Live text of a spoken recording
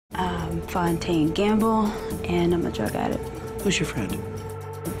Fontaine Gamble, and I'm a drug addict. Who's your friend?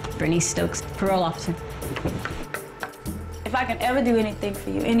 Bernice Stokes, parole officer. If I can ever do anything for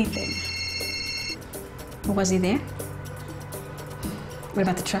you, anything. Was he there? What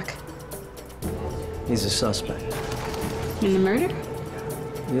about the truck? He's a suspect. In the murder?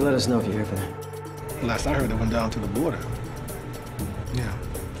 You let us know if you hear from him. Last I heard, it went down to the border. Yeah.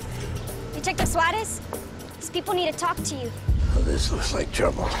 Detective Suarez, these people need to talk to you. Well, this looks like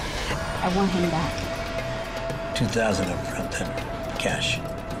trouble. I want him back. 2,000 up front, then cash.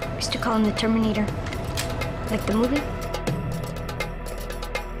 We used to call him the Terminator. Like the movie?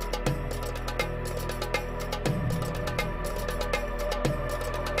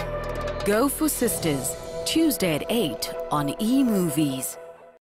 Go for Sisters, Tuesday at 8 on E! Movies.